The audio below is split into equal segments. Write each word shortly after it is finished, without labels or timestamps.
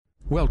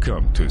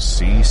Welcome to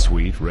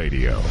C-Suite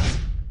Radio.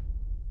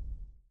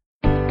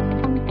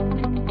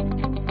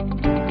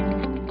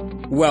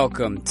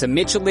 Welcome to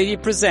Mitchell Levy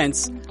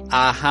Presents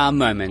Aha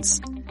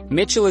Moments.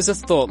 Mitchell is a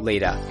thought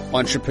leader,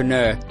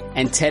 entrepreneur,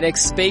 and TEDx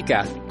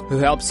speaker who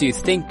helps you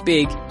think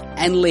big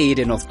and lead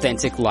an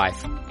authentic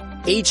life.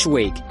 Each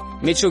week,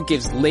 Mitchell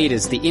gives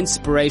leaders the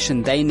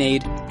inspiration they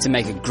need to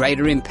make a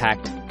greater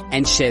impact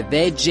and share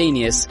their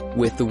genius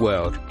with the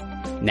world.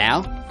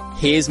 Now,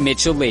 here's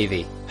Mitchell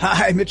Levy.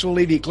 Hi, Mitchell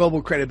Levy,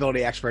 global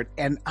credibility expert,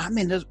 and I'm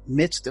in the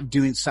midst of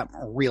doing something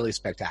really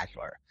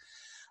spectacular.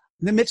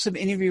 In the midst of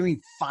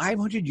interviewing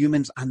 500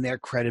 humans on their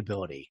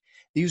credibility.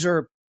 These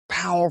are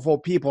powerful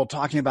people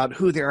talking about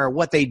who they are,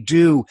 what they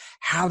do,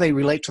 how they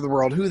relate to the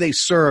world, who they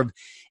serve,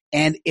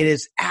 and it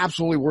is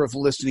absolutely worth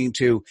listening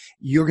to.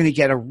 You're going to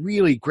get a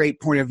really great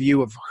point of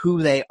view of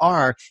who they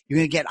are. You're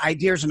going to get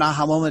ideas and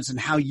aha moments and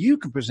how you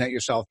can present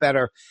yourself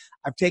better.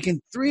 I've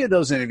taken 3 of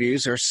those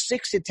interviews. They're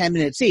 6 to 10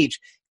 minutes each.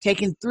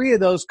 Taken 3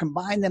 of those,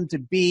 combined them to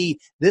be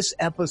this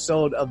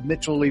episode of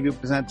Mitchell Levy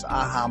Presents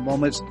Aha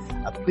Moments.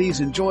 Please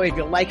enjoy. If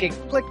you like it,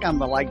 click on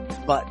the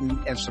like button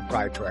and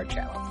subscribe to our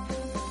channel.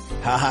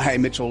 Hi,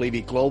 Mitchell Levy,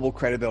 global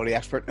credibility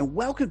expert, and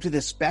welcome to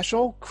this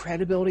special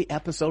credibility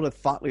episode of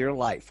Thought Leader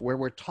Life, where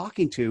we're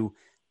talking to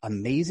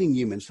amazing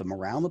humans from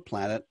around the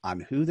planet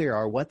on who they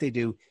are, what they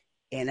do,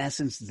 in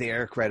essence,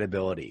 their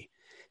credibility.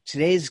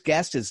 Today's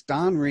guest is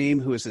Don Ream,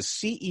 who is the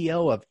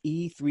CEO of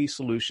E3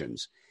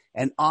 Solutions,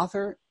 an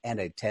author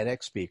and a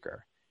TEDx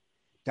speaker.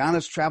 Don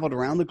has traveled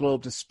around the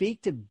globe to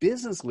speak to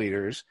business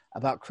leaders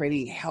about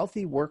creating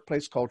healthy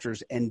workplace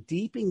cultures and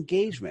deep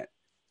engagement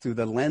through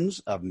the lens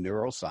of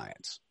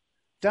neuroscience.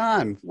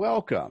 Don,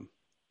 welcome.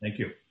 Thank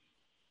you.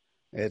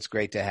 It's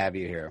great to have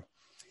you here.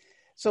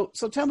 So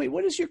tell me,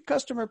 what is your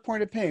customer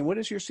point of pain? What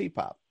is your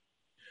CPOP?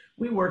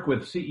 We work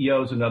with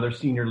CEOs and other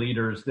senior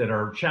leaders that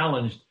are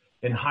challenged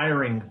in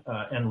hiring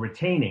and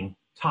retaining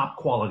top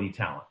quality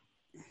talent.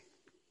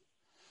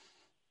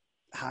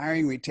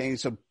 Hiring, retaining,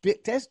 so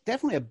that's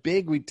definitely a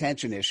big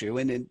retention issue.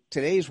 And in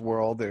today's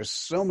world, there's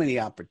so many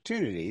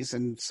opportunities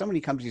and so many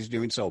companies are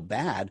doing so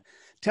bad.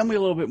 Tell me a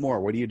little bit more.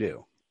 What do you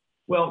do?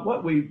 Well,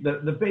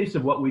 the base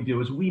of what we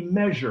do is we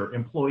measure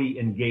employee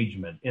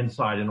engagement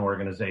inside an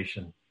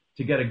organization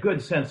to get a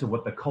good sense of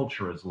what the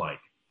culture is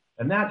like.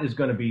 And that is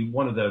going to be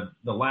one of the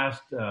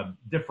last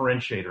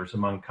differentiators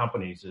among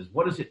companies is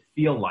what does it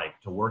feel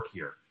like to work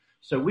here?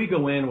 So we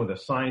go in with a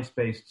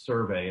science-based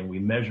survey and we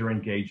measure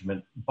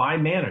engagement by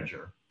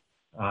manager.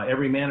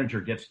 Every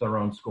manager gets their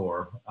own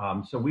score.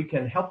 So we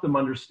can help them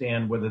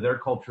understand whether their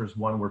culture is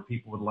one where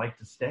people would like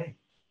to stay.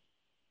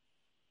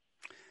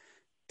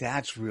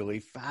 That's really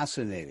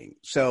fascinating.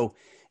 So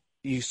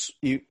you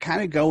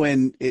kind of go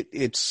in,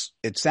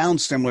 it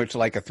sounds similar to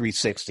like a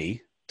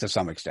 360 to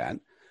some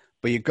extent,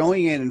 but you're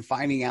going in and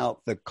finding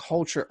out the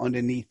culture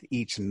underneath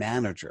each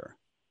manager.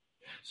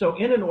 So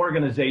in an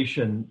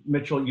organization,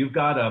 Mitchell, you've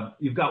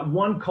got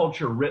one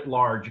culture writ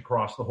large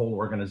across the whole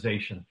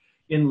organization.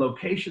 In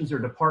locations or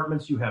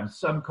departments, you have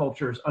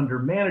subcultures. Under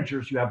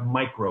managers, you have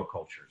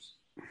microcultures.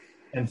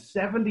 And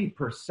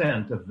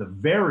 70% of the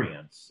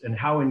variance in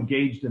how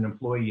engaged an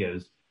employee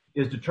is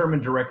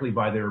determined directly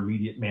by their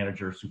immediate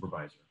manager or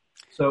supervisor.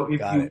 So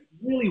if you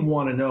really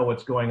want to know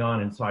what's going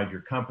on inside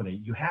your company,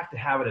 you have to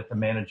have it at the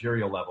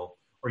managerial level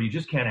or you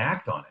just can't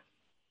act on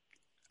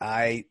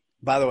it.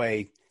 By the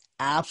way,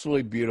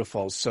 absolutely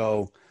beautiful.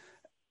 So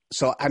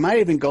I might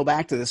even go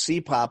back to the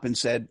CPOP and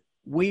said,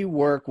 we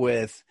work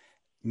with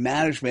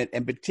management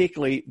and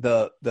particularly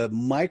the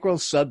micro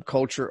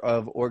subculture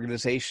of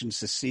organizations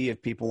to see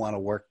if people want to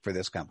work for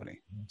this company,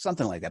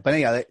 something like that. But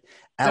anyhow,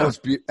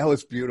 that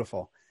was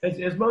beautiful.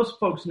 As most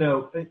folks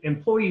know,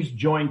 employees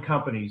join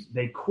companies,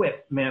 they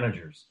quit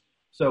managers.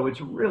 So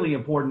it's really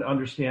important to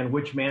understand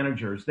which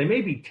managers, they may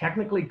be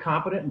technically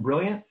competent and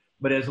brilliant,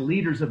 but as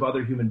leaders of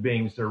other human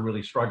beings, they're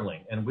really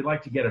struggling. And we'd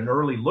like to get an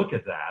early look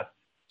at that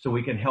so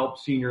we can help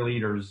senior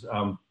leaders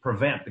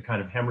prevent the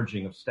kind of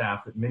hemorrhaging of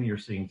staff that many are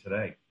seeing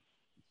today.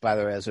 By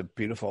the way, that's a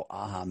beautiful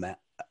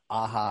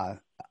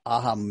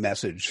aha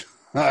message.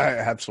 I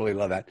absolutely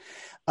love that.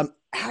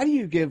 How do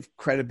you give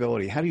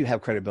credibility? How do you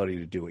have credibility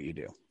to do what you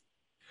do?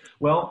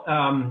 Well,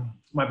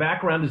 my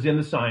background is in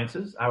the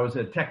sciences. I was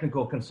a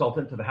technical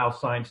consultant to the House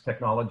Science,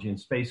 Technology, and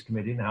Space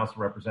Committee in the House of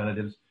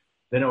Representatives.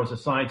 Then I was a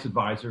science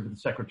advisor to the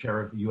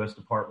Secretary of the U.S.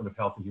 Department of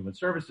Health and Human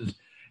Services.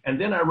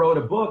 And then I wrote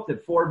a book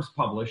that Forbes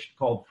published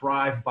called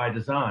Thrive by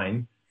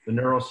Design, the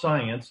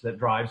neuroscience that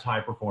drives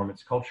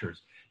high-performance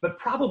cultures. But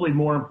probably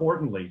more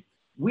importantly,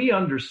 we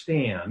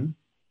understand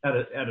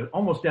at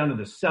almost down to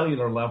the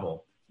cellular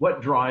level what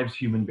drives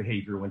human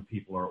behavior when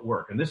people are at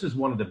work. And this is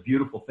one of the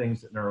beautiful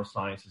things that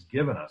neuroscience has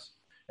given us.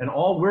 And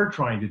all we're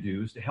trying to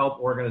do is to help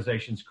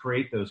organizations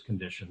create those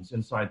conditions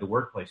inside the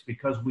workplace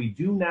because we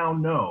do now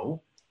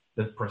know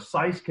the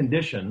precise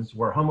conditions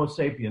where Homo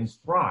sapiens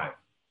thrive.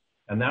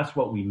 And that's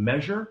what we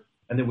measure.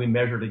 And then we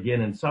measure it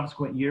again in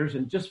subsequent years.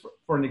 And just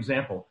for an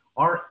example,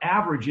 our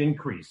average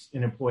increase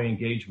in employee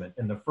engagement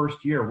in the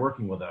first year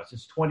working with us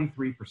is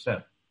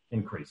 23%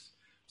 increase.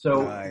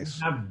 So nice.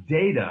 We have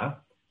data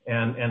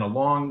and a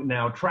long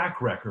now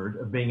track record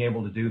of being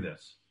able to do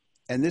this.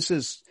 And this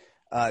is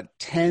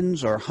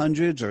tens or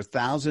hundreds or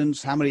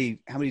thousands? How many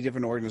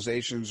different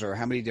organizations or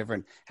how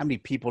many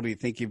people do you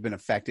think you've been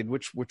affected?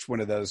 Which one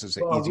of those is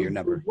an easier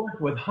number? We've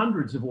worked with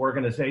hundreds of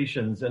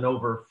organizations and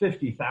over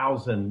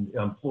 50,000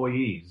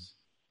 employees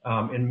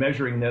in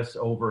measuring this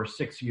over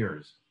 6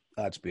 years.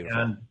 That's beautiful.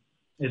 And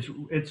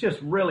it's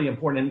just really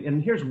important.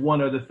 And here's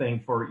one other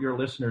thing for your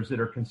listeners that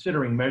are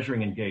considering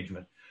measuring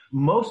engagement.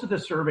 Most of the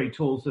survey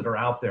tools that are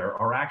out there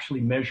are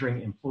actually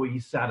measuring employee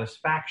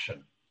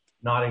satisfaction,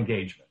 not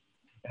engagement.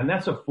 And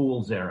that's a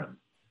fool's errand.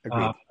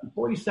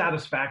 Employee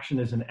satisfaction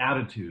is an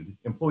attitude.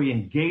 Employee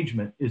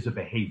engagement is a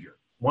behavior.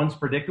 One's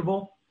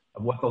predictable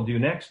of what they'll do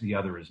next. The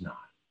other is not.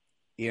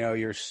 You know,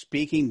 you're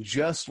speaking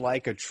just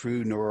like a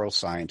true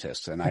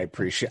neuroscientist, and I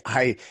appreciate.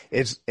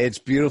 It's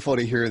beautiful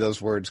to hear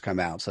those words come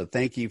out. So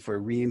thank you for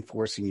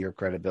reinforcing your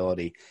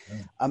credibility.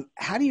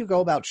 How do you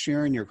go about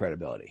sharing your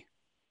credibility?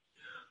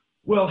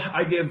 Well,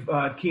 I give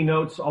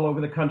keynotes all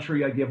over the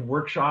country. I give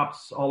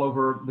workshops all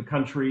over the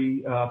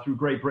country, through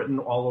Great Britain,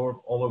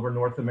 all over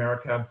North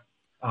America,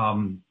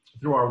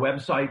 through our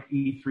website,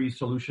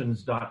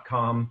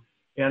 e3solutions.com.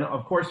 And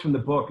of course, from the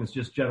book is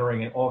just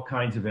generating all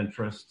kinds of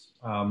interests.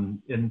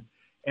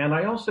 And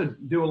I also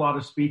do a lot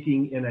of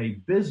speaking in a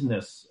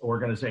business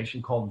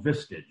organization called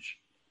Vistage.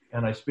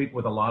 And I speak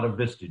with a lot of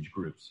Vistage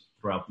groups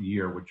throughout the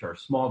year, which are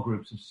small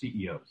groups of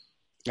CEOs.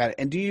 Got it.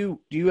 And do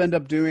you end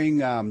up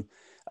doing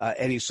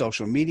any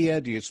social media?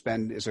 Is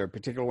there a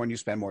particular one you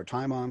spend more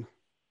time on?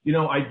 You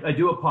know, I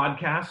do a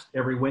podcast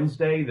every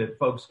Wednesday that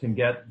folks can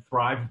get,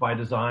 Thrive by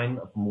Design,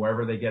 from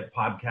wherever they get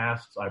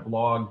podcasts. I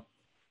blog.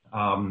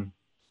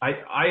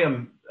 I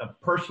am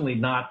personally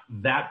not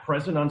that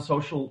present on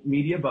social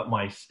media, but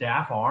my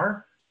staff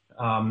are.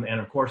 And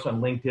of course,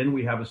 on LinkedIn,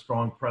 we have a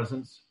strong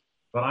presence.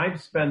 But I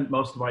spend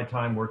most of my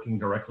time working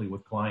directly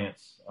with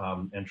clients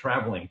and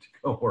traveling to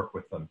go work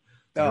with them.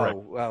 Oh,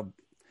 well,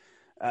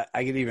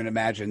 I can even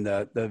imagine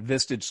the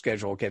Vistage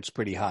schedule gets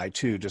pretty high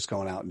too, just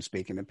going out and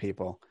speaking to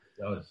people.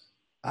 It does.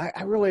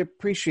 I really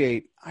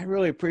appreciate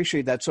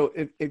that. So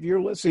if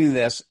you're listening to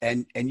this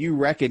and you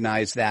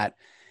recognize that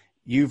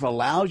you've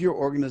allowed your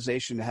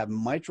organization to have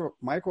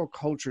micro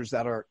cultures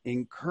that are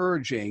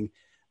encouraging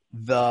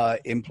the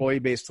employee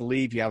base to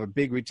leave, you have a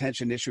big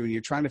retention issue, and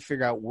you're trying to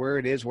figure out where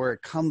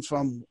it comes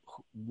from,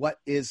 what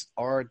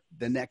are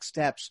the next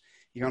steps,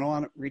 you're going to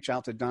want to reach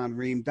out to Don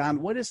Ream.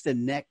 Don, what is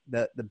the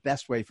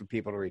best way for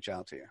people to reach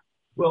out to you?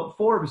 Well,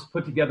 Forbes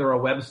put together a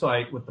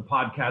website with the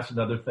podcast and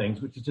other things,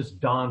 which is just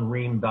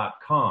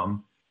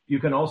donream.com. You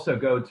can also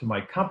go to my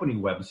company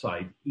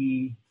website,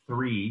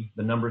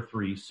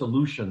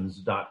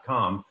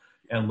 solutions.com,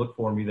 and look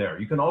for me there.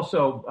 You can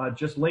also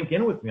just link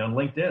in with me on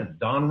LinkedIn,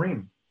 Don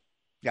Ream.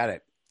 Got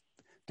it.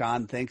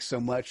 Don, thanks so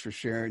much for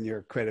sharing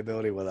your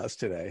credibility with us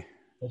today.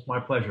 It's my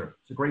pleasure.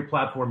 It's a great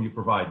platform you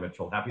provide,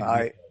 Mitchell. Happy to be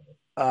here.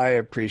 I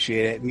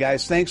appreciate it. And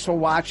guys, thanks for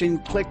watching.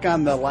 Click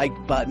on the like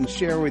button,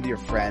 share with your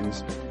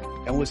friends,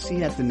 and we'll see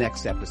you at the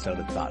next episode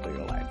of Thought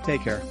Leader Life.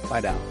 Take care.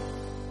 Bye now.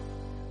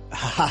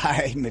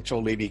 Hi,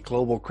 Mitchell Levy,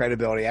 global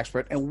credibility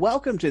expert, and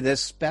welcome to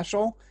this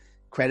special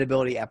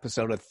credibility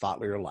episode of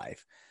Thought Leader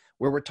Life,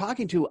 where we're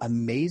talking to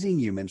amazing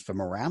humans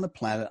from around the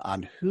planet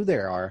on who they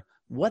are,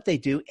 what they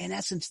do, in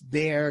essence,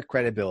 their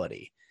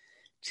credibility.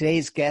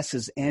 Today's guest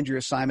is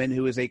Andrea Simon,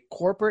 who is a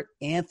corporate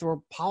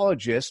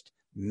anthropologist,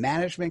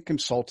 management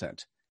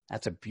consultant.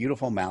 That's a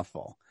beautiful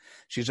mouthful.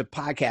 She's a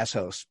podcast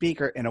host,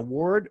 speaker, and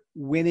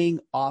award-winning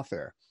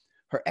author.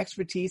 Her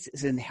expertise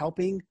is in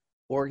helping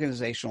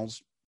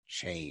organizations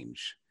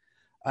change.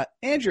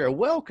 Andrea,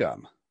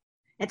 welcome.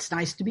 It's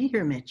nice to be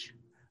here, Mitch.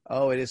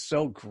 Oh, it is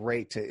so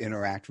great to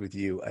interact with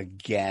you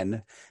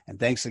again. And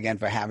thanks again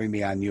for having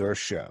me on your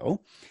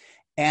show.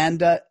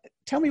 And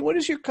tell me, what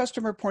is your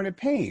customer point of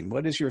pain?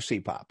 What is your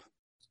CPOP?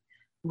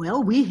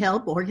 Well, we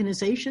help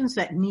organizations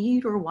that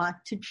need or want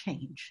to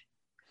change.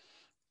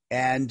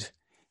 And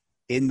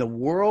in the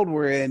world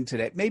we're in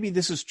today, maybe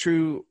this is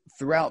true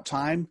throughout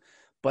time,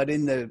 but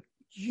in the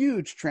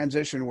huge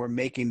transition we're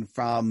making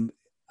from,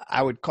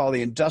 I would call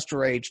the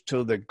industrial age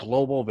to the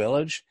global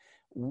village,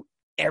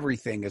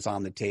 everything is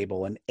on the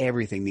table and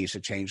everything needs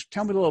to change.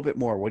 Tell me a little bit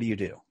more. What do you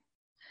do?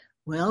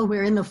 Well,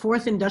 we're in the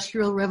fourth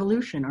industrial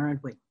revolution,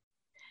 aren't we?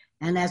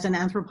 And as an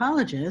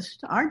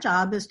anthropologist, our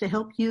job is to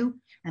help you,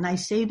 and I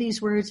say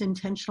these words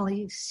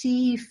intentionally,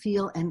 see,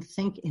 feel, and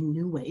think in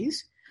new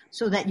ways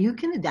so that you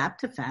can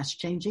adapt to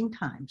fast-changing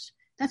times.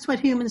 That's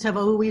what humans have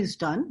always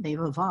done. They've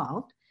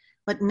evolved.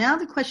 But now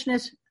the question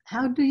is,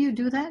 how do you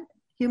do that?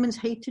 Humans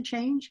hate to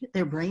change.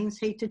 Their brains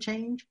hate to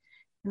change.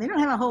 And they don't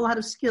have a whole lot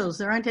of skills.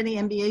 There aren't any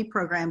MBA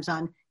programs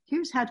on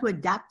here's how to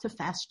adapt to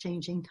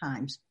fast-changing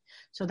times.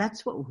 So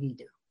that's what we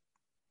do.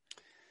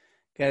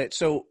 Got it.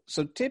 So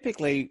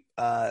typically,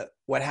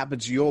 what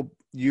happens? You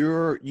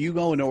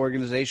go into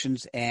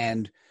organizations,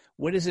 and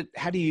what is it?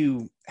 How do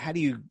you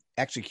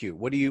execute?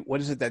 What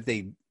is it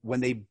that when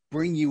they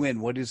bring you in?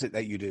 What is it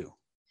that you do?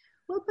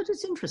 Well, but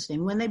it's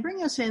interesting. When they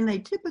bring us in, they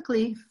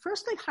typically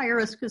first they hire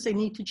us because they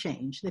need to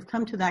change. They've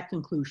come to that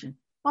conclusion,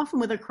 often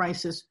with a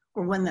crisis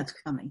or when that's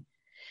coming.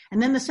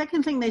 And then the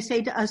second thing they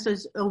say to us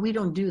is, oh, we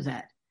don't do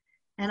that.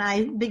 And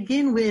I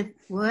begin with,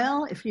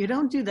 well, if you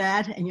don't do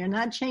that and you're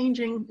not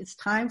changing, it's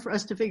time for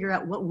us to figure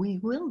out what we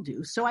will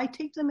do. So I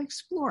take them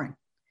exploring.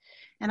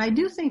 And I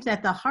do think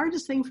that the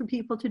hardest thing for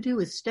people to do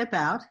is step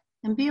out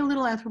and be a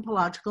little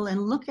anthropological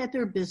and look at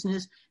their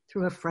business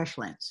through a fresh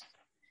lens.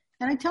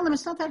 And I tell them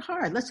it's not that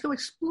hard. Let's go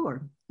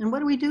explore. And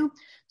what do?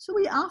 So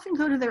we often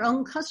go to their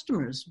own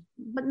customers,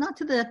 but not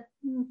to the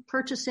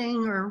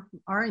purchasing or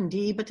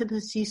R&D, but to the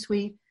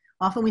C-suite.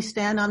 Often we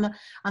stand on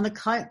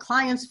the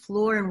client's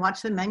floor and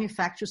watch them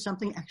manufacture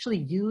something, actually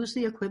use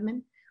the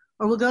equipment.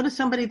 Or we'll go to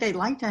somebody they'd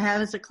like to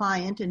have as a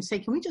client and say,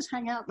 can we just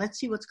hang out? Let's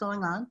see what's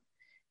going on.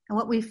 And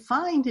what we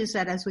find is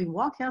that as we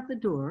walk out the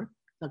door,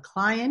 the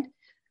client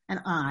and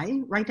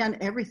I write down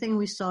everything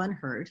we saw and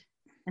heard.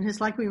 And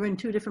it's like we were in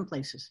two different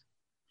places.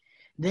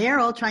 They're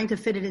all trying to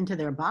fit it into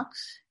their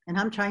box, and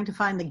I'm trying to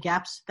find the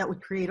gaps that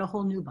would create a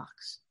whole new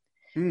box.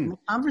 And the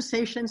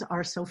conversations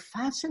are so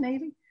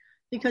fascinating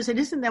because it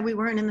isn't that we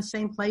weren't in the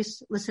same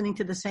place listening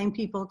to the same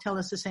people tell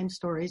us the same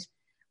stories.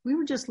 We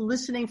were just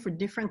listening for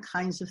different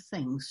kinds of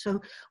things.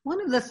 So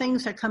one of the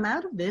things that come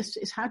out of this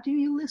is how do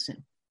you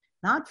listen?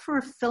 Not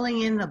for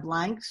filling in the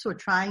blanks or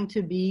trying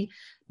to be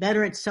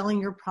better at selling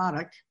your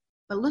product,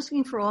 but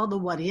listening for all the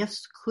what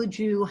ifs. Could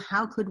you?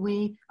 How could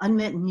we?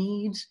 Unmet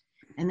needs.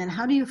 And then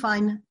how do you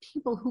find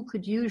people who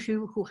could use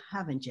you who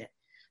haven't yet?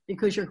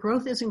 Because your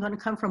growth isn't going to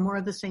come from more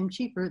of the same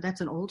cheaper.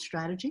 That's an old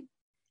strategy.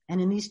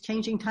 And in these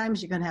changing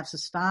times, you're going to have to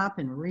stop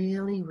and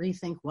really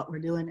rethink what we're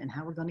doing and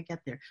how we're going to get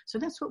there. So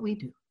that's what we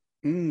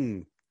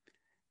do.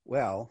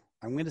 Well,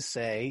 I'm going to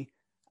say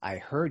I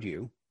heard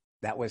you.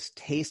 That was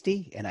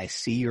tasty, and I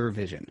see your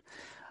vision.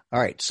 All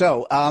right.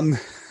 So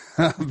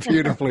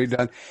beautifully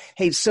done.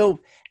 Hey, so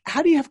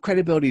how do you have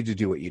credibility to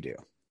do what you do?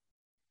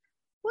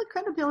 Well,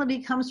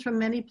 credibility comes from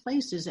many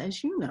places,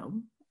 as you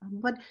know.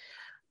 But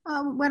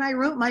when I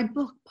wrote my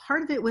book,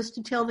 part of it was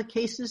to tell the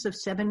cases of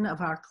 7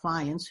 of our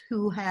clients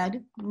who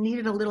had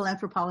needed a little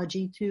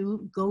anthropology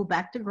to go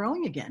back to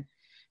growing again.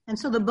 And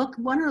so the book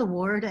won an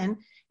award, and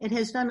it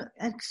has done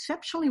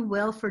exceptionally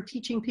well for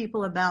teaching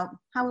people about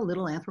how a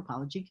little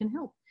anthropology can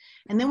help.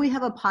 And then we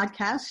have a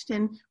podcast,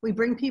 and we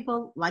bring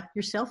people like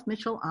yourself,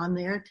 Mitchell, on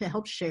there to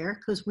help share,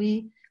 because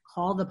we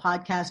call the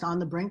podcast On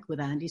the Brink with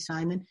Andy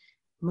Simon.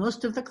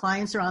 Most of the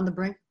clients are on the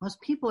brink. Most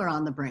people are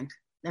on the brink.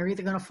 They're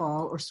either going to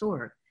fall or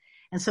soar.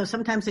 And so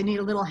sometimes they need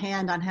a little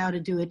hand on how to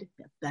do it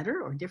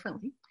better or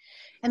differently.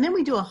 And then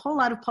we do a whole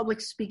lot of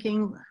public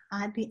speaking.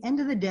 At the end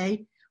of the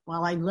day,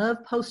 while I love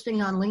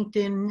posting on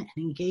LinkedIn and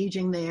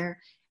engaging there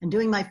and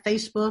doing my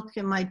Facebook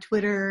and my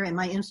Twitter and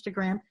my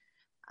Instagram,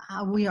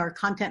 we are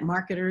content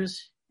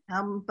marketers.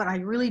 But I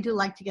really do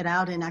like to get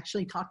out and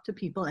actually talk to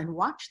people and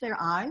watch their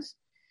eyes.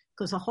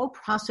 Because the whole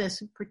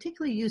process,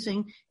 particularly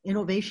using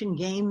innovation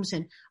games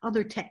and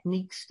other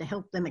techniques to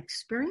help them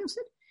experience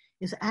it,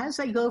 is as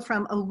they go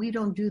from, oh, we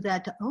don't do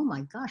that, to, oh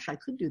my gosh, I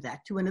could do that,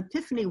 to an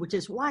epiphany, which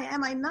is, why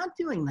am I not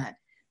doing that?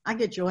 I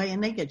get joy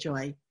and they get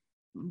joy.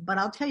 But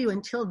I'll tell you,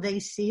 until they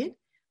see it,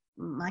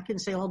 I can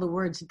say all the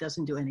words, it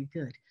doesn't do any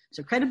good.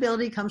 So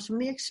credibility comes from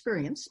the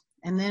experience.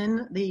 And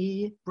then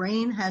the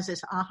brain has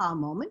this aha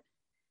moment.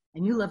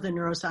 And you love the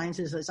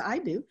neurosciences as I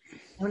do.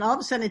 And when all of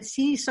a sudden it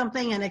sees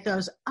something and it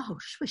goes, oh,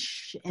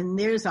 swish, and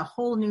there's a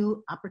whole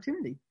new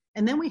opportunity.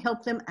 And then we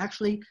help them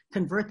actually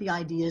convert the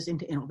ideas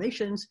into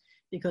innovations,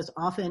 because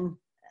often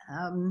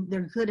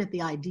they're good at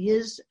the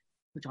ideas,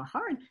 which are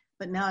hard,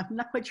 but now I'm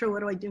not quite sure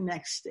what do I do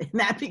next. And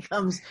that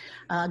becomes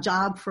a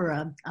job for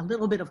a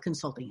little bit of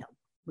consulting help,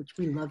 which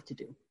we love to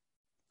do.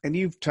 And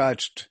you've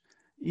touched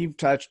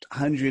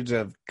hundreds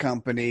of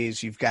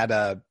companies. You've got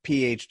a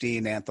PhD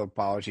in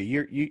anthropology.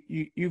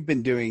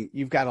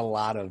 You've got a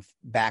lot of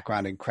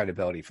background and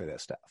credibility for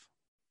this stuff.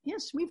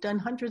 Yes, we've done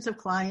hundreds of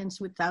clients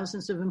with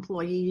thousands of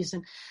employees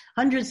and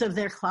hundreds of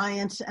their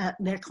clients,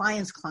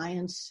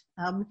 clients.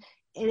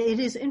 It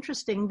is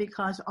interesting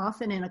because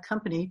often in a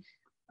company,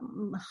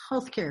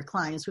 healthcare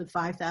clients with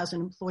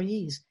 5,000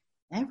 employees,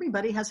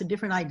 everybody has a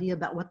different idea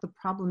about what the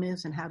problem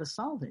is and how to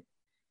solve it.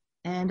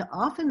 And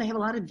often they have a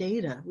lot of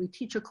data. We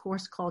teach a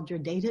course called Your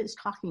Data is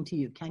Talking to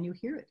You. Can you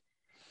hear it?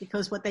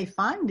 Because what they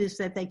find is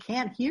that they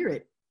can't hear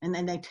it. And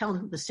then they tell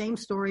the same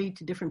story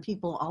to different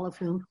people, all of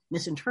whom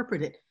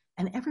misinterpret it.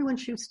 And everyone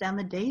shoots down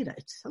the data.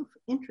 It's so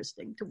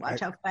interesting to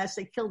watch how fast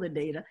they kill the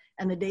data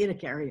and the data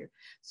carrier.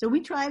 So we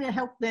try to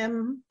help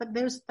them, but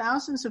there's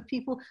thousands of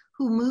people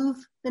who move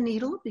the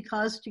needle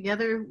because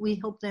together we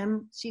help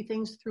them see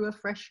things through a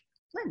fresh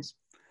lens.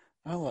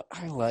 Oh,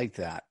 I like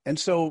that. And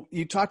so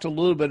you talked a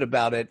little bit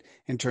about it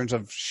in terms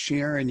of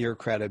sharing your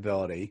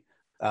credibility.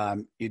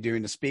 You're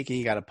doing the speaking,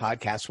 you got a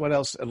podcast. What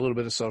else? A little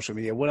bit of social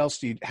media.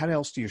 How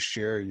else do you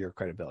share your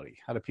credibility?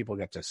 How do people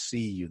get to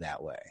see you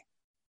that way?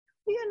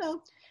 You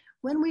know,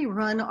 when we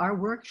run our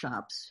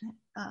workshops,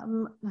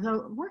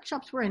 the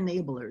workshops were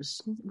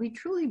enablers. We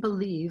truly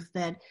believe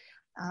that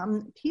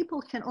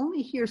people can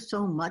only hear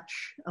so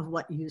much of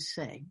what you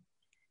say.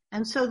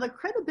 And so the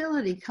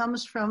credibility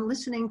comes from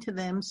listening to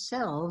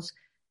themselves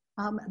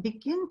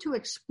begin to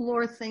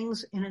explore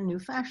things in a new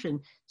fashion.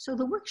 So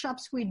the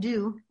workshops we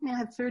do, I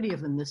have 30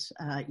 of them this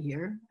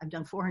year. I've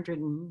done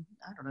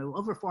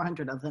over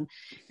 400 of them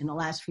in the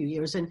last few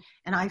years. And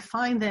I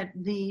find that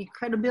the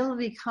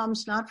credibility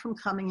comes not from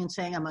coming and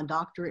saying, I'm a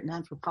doctorate in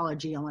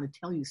anthropology, I want to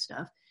tell you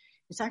stuff.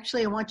 It's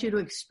actually, I want you to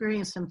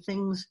experience some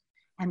things.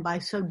 And by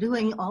so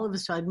doing, all of a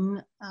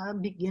sudden,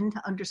 begin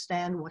to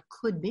understand what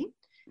could be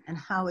and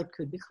how it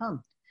could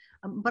become.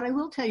 But I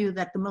will tell you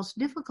that the most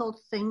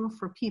difficult thing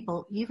for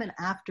people, even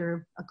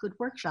after a good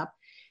workshop,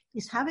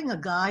 is having a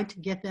guide to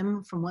get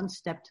them from one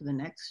step to the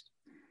next.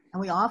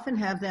 And we often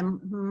have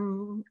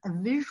them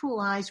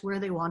visualize where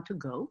they want to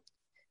go.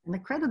 And the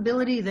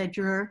credibility that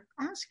you're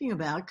asking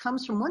about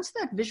comes from once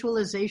that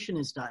visualization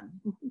is done,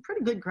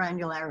 pretty good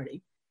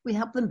granularity, we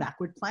help them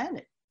backward plan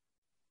it.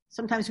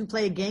 Sometimes we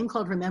play a game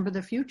called Remember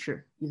the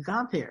Future. You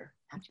got there.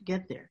 How'd you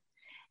get there?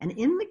 And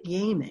in the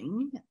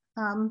gaming,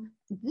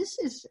 this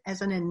is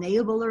as an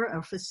enabler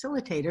or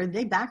facilitator,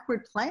 they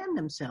backward plan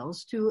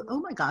themselves to, oh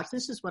my gosh,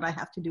 this is what I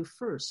have to do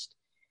first.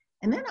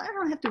 And then I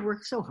don't have to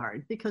work so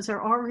hard because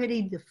they're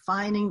already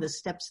defining the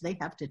steps they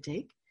have to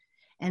take.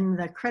 And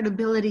the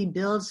credibility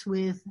builds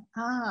with,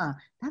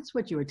 that's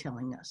what you were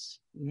telling us.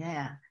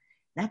 Yeah,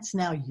 that's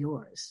now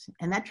yours.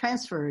 And that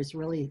transfer is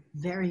really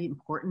very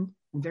important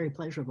and very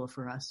pleasurable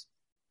for us.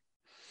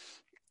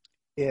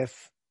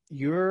 If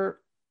you're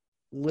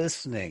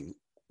listening,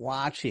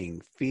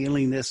 watching,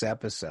 feeling this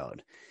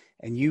episode,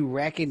 and you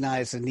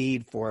recognize the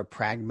need for a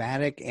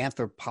pragmatic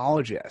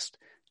anthropologist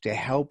to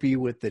help you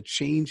with the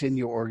change in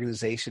your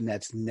organization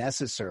that's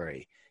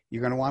necessary,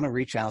 you're going to want to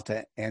reach out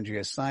to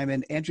Andrea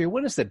Simon. Andrea,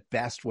 what is the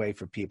best way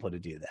for people to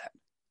do that?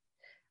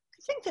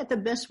 I think that the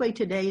best way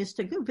today is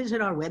to go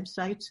visit our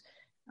websites,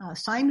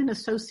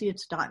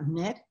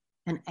 SimonAssociates.net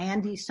and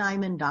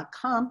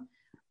AndySimon.com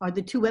are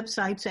the two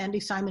websites.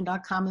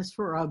 AndySimon.com is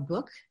for our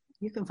book.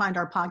 You can find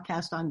our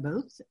podcast on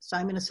both,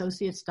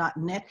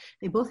 SimonAssociates.net.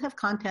 They both have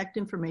contact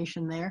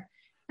information there.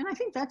 And I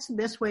think that's the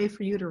best way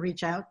for you to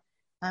reach out.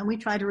 And we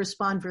try to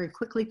respond very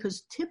quickly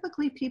because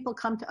typically people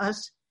come to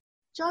us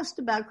just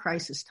about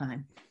crisis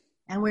time.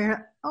 And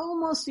we're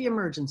almost the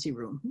emergency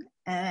room.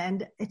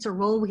 And it's a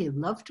role we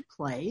love to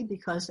play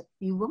because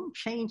you won't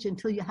change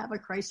until you have a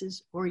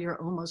crisis or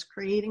you're almost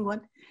creating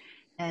one.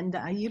 And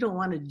you don't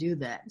want to do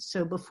that.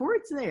 So before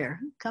it's there,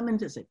 come and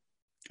visit.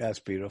 That's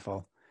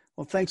beautiful.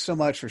 Well, thanks so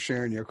much for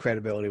sharing your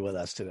credibility with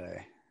us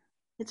today.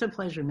 It's a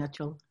pleasure,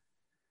 Mitchell.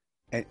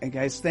 And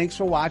guys, thanks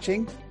for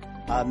watching.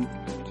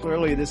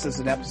 Clearly, this is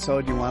an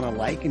episode you want to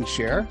like and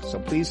share. So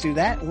please do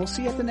that. And we'll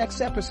see you at the next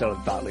episode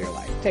of Thought Leader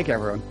Life. Take care,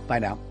 everyone. Bye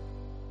now.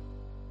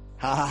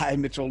 Hi,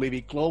 Mitchell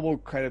Levy, global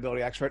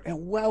credibility expert,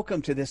 and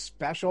welcome to this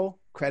special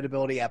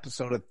credibility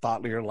episode of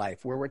Thought Leader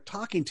Life, where we're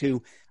talking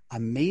to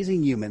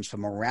amazing humans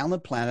from around the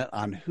planet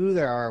on who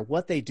they are,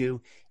 what they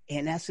do,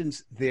 in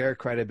essence, their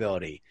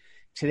credibility.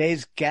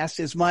 Today's guest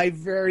is my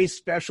very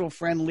special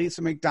friend,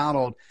 Lisa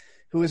McDonald,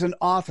 who is an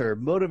author,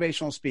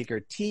 motivational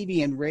speaker,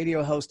 TV and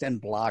radio host, and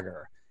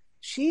blogger.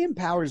 She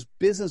empowers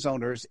business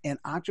owners and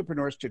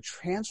entrepreneurs to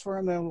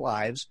transform their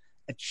lives,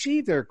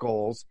 achieve their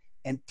goals,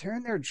 and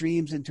turn their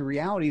dreams into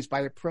realities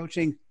by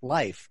approaching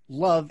life,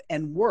 love,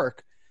 and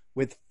work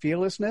with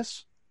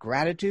fearlessness,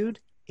 gratitude,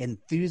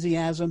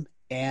 enthusiasm,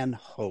 and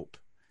hope.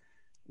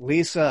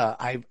 Lisa,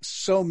 I've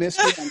so missed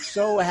you. I'm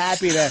so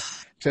happy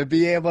to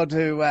be able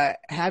to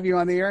have you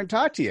on the air and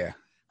talk to you.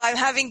 I'm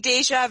having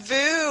deja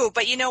vu,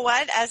 but you know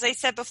what? As I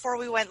said before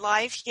we went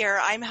live here,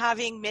 I'm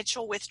having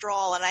Mitchell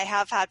withdrawal, and I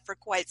have had for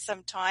quite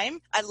some time.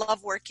 I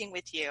love working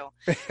with you.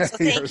 So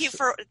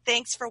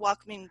thanks for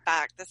welcoming me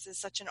back. This is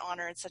such an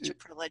honor and such a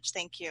privilege.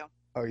 Thank you.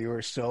 Oh, you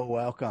are so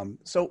welcome.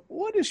 So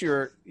what is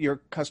your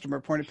customer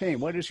point of pain?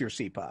 What is your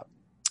CPOP?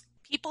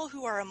 People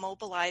who are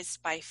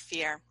immobilized by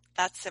fear.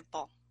 That's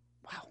simple.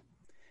 Wow.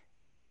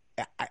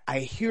 I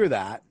hear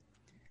that.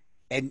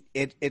 And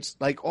it's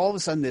like all of a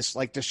sudden this,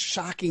 like the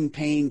shocking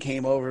pain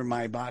came over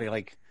my body.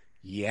 Like,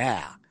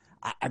 yeah,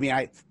 I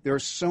mean, there are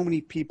so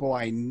many people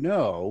I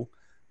know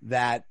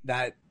that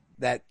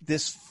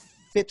this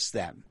fits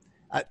them.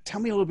 Tell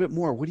me a little bit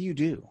more. What do you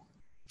do?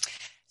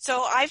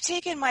 So I've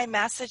taken my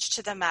message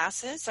to the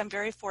masses. I'm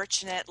very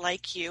fortunate,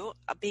 like you,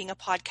 being a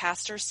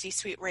podcaster,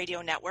 C-Suite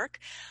Radio Network.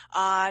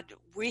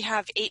 We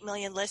have 8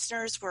 million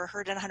listeners. We're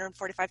heard in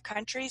 145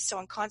 countries. So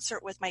in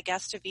concert with my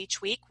guest of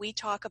each week, we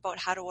talk about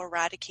how to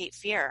eradicate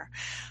fear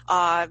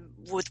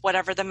with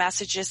whatever the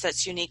message is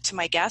that's unique to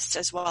my guest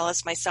as well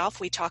as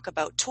myself. We talk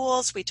about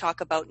tools. We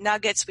talk about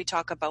nuggets. We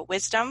talk about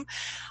wisdom.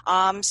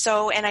 And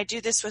I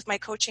do this with my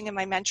coaching and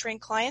my mentoring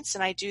clients,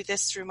 and I do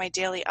this through my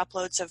daily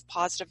uploads of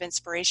positive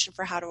inspiration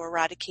for how to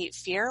eradicate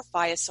fear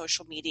via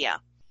social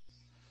media.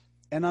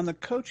 And on the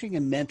coaching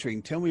and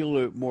mentoring, tell me a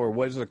little bit more.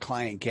 What does a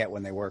client get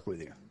when they work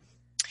with you?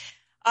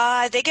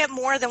 They get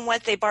more than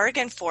what they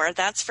bargained for,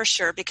 that's for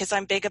sure, because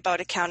I'm big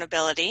about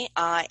accountability,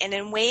 and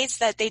in ways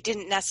that they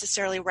didn't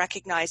necessarily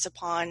recognize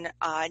upon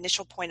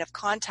initial point of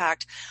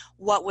contact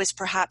what was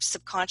perhaps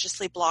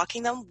subconsciously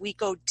blocking them. We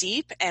go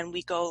deep, and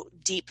we go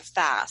deep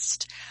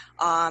fast.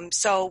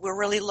 So we're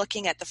really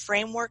looking at the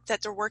framework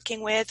that they're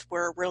working with.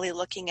 We're really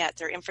looking at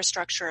their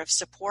infrastructure of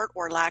support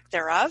or lack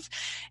thereof,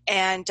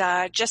 and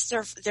just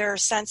their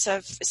sense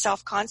of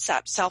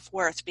self-concept,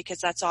 self-worth, because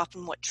that's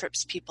often what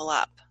trips people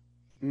up.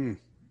 Mm.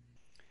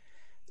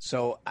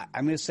 So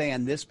I'm going to say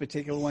on this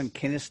particular one,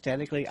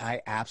 kinesthetically,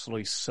 I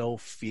absolutely so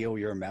feel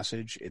your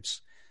message.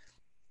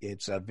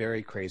 It's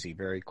very crazy,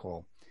 very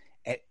cool.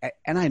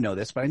 And I know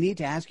this, but I need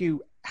to ask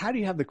you, how do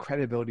you have the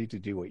credibility to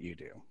do what you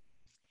do?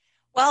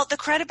 Well,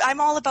 I'm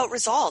all about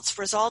results.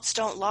 Results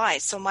don't lie.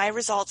 So my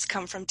results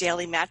come from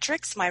daily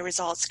metrics. My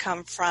results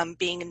come from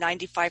being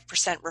 95%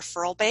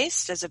 referral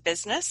based as a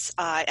business,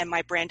 and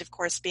my brand, of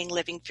course, being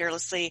Living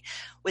Fearlessly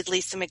with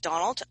Lisa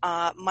McDonald.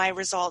 My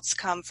results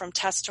come from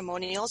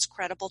testimonials,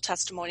 credible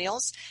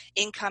testimonials,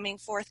 incoming,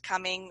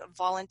 forthcoming,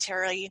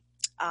 voluntary.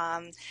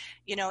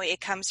 It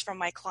comes from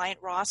my client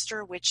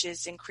roster, which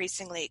is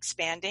increasingly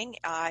expanding.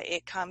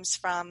 It comes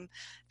from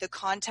the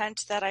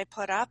content that I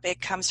put up.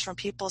 It comes from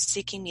people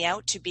seeking me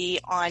out to be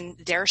on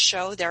their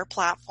show, their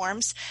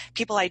platforms,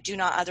 people I do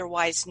not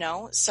otherwise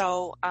know.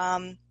 So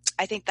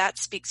I think that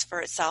speaks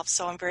for itself.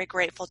 So I'm very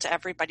grateful to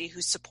everybody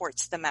who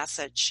supports the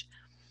message.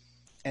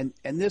 And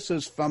this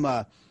is from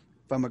a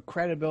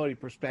credibility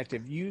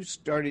perspective.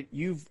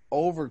 You've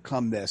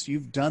overcome this.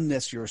 You've done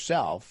this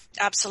yourself.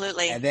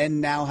 Absolutely. And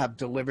then now have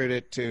delivered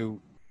it to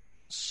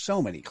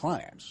so many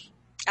clients.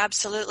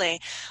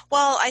 Absolutely.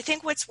 Well, I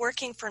think what's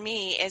working for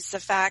me is the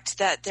fact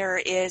that there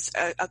is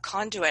a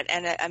conduit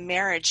and a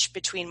marriage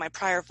between my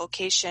prior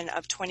vocation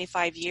of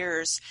 25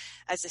 years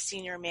as a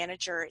senior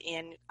manager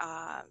in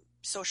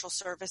social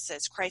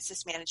services,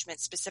 crisis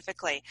management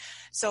specifically.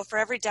 So for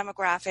every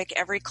demographic,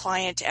 every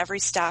client, every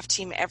staff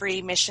team,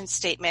 every mission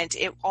statement,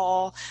 it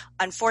all,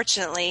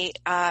 unfortunately,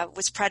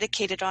 was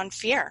predicated on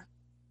fear.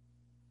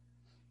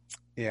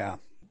 Yeah.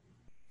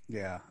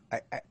 Yeah.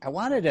 I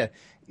wanted to,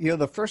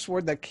 the first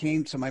word that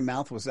came to my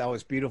mouth was that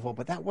was beautiful,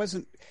 but that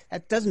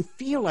doesn't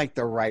feel like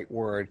the right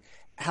word.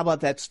 How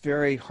about that's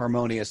very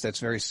harmonious, that's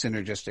very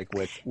synergistic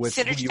with who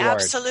you are?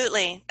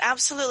 Absolutely.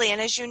 Absolutely. And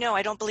as you know,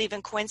 I don't believe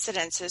in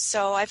coincidences.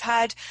 So I've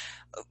had,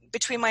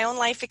 between my own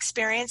life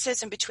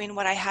experiences and between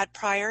what I had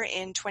prior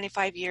in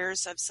 25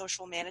 years of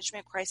social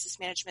management, crisis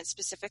management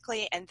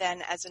specifically, and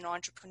then as an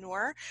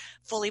entrepreneur,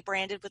 fully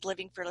branded with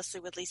Living Fearlessly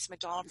with Lisa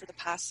McDonald for the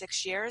past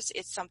 6 years,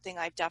 it's something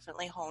I've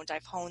definitely honed.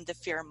 I've honed the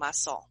fear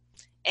muscle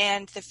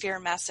and the fear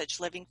message,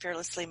 Living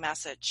Fearlessly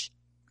message.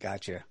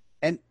 Gotcha.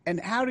 And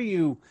how do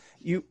you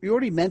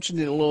already mentioned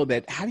it a little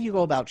bit. How do you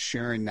go about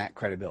sharing that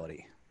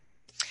credibility?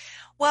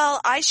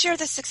 Well, I share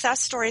the success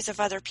stories of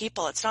other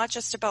people. It's not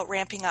just about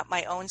ramping up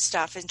my own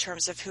stuff in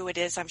terms of who it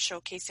is I'm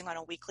showcasing on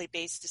a weekly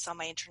basis on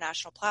my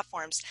international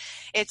platforms.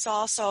 It's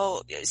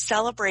also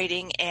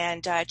celebrating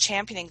and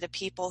championing the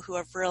people who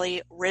have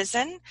really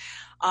risen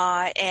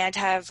and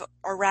have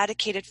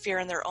eradicated fear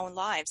in their own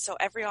lives. So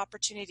every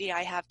opportunity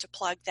I have to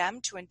plug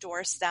them, to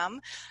endorse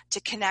them, to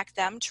connect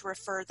them, to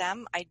refer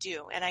them, I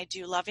do. And I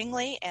do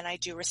lovingly and I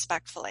do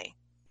respectfully.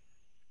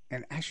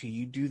 And actually,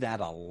 you do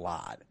that a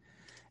lot.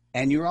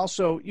 And you're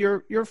also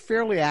you're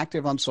fairly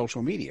active on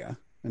social media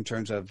in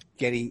terms of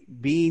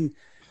being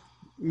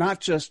not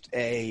just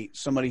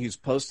somebody who's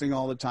posting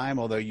all the time,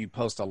 although you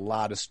post a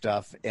lot of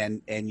stuff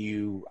and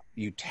you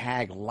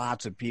tag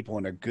lots of people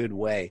in a good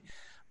way,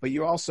 but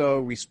you're also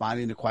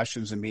responding to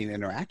questions and being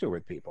interactive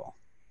with people.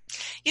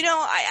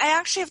 I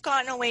actually have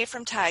gotten away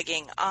from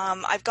tagging.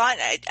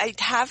 I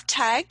have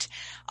tagged.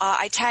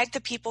 I tag the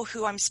people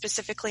who I'm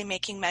specifically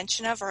making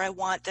mention of, or I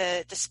want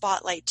the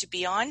spotlight to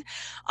be on.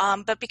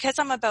 But because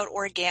I'm about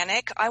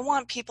organic, I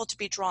want people to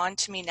be drawn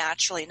to me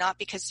naturally, not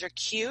because they're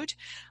cute,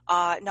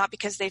 not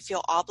because they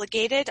feel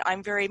obligated.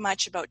 I'm very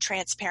much about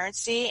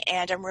transparency,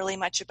 and I'm really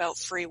much about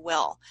free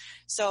will.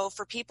 So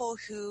for people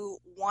who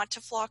want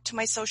to flock to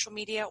my social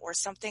media or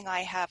something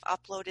I have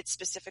uploaded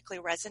specifically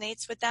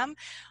resonates with them,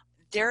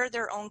 they're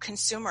their own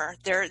consumer.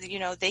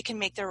 They can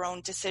make their own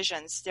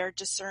decisions. They're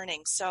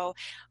discerning. So,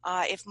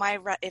 if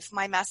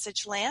my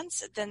message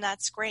lands, then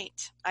that's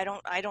great. I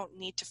don't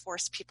need to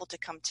force people to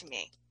come to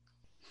me.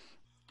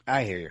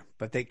 I hear you,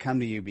 but they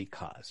come to you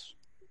because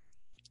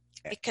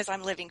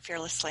I'm living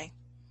fearlessly.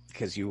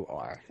 Because you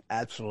are.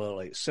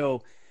 Absolutely.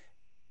 So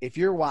if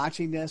you're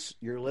watching this,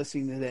 you're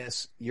listening to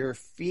this, you're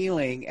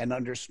feeling and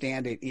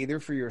understanding either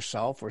for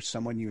yourself or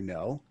someone you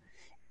know,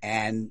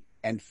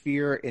 and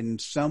fear in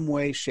some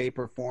way, shape,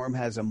 or form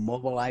has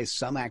immobilized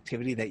some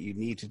activity that you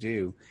need to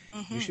do,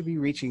 you should be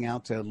reaching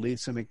out to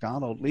Lisa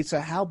McDonald.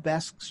 Lisa, how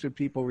best should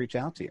people reach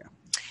out to you?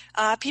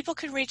 People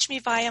can reach me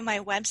via my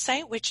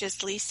website, which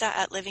is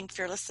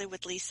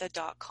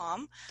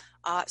lisa@livingfearlesslywithlisa.com.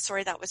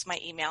 Sorry, that was my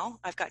email.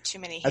 I've got too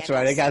many handles. That's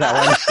right. I got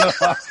that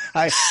one.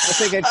 I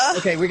think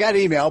okay, we got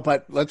email,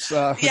 but let's...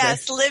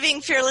 Yes,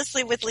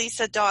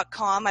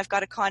 livingfearlesslywithlisa.com. I've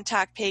got a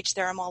contact page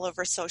there. I'm all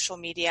over social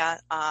media.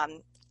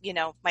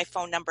 my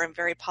phone number. I'm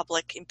very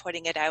public in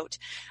putting it out.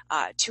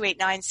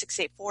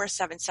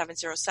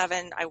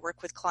 289-684-7707. I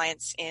work with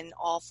clients in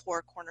all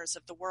 4 corners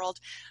of the world.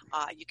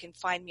 You can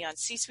find me on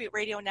C-Suite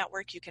Radio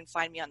Network. You can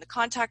find me on the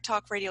Contact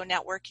Talk Radio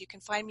Network. You can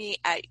find me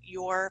at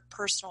your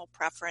personal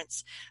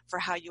preference for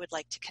how you would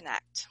like to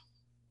connect.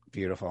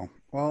 Beautiful.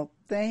 Well,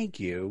 thank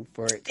you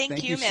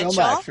Thank you, so Mitchell.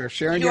 much for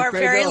sharing your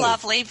credibility. You are very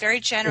lovely,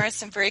 very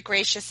generous, and very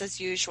gracious as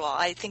usual.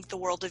 I think the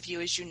world of you,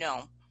 as you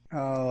know.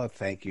 Oh,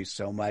 thank you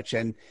so much.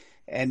 And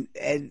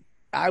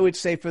I would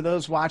say for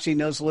those watching,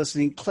 those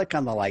listening, click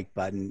on the like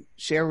button,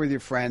 share with your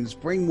friends,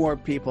 bring more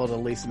people to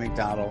Lisa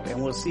McDonald,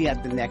 and we'll see you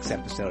at the next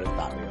episode of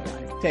Thought Leader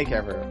Life. Take care,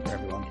 everyone.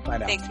 Bye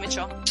now. Thanks,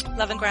 Mitchell.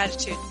 Love and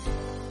gratitude.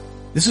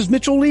 This is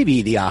Mitchell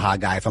Levy, the AHA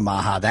guy from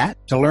AHA That.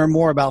 To learn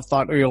more about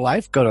Thought Leader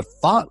Life, go to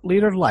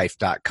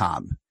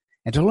thoughtleaderlife.com.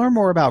 And to learn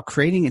more about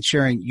creating and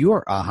sharing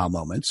your AHA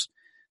moments,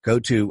 go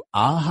to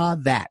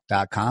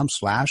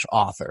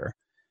ahathat.com/author,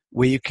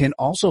 where you can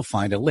also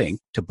find a link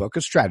to book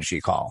a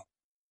strategy call.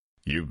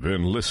 You've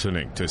been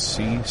listening to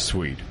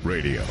C-Suite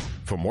Radio.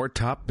 For more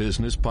top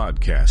business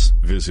podcasts,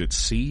 visit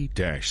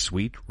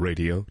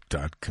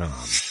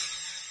c-suiteradio.com.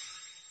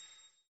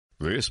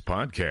 This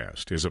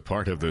podcast is a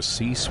part of the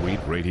C-Suite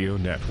Radio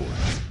Network.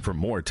 For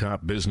more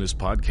top business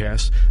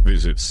podcasts,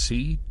 visit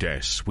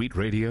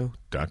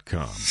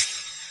c-suiteradio.com.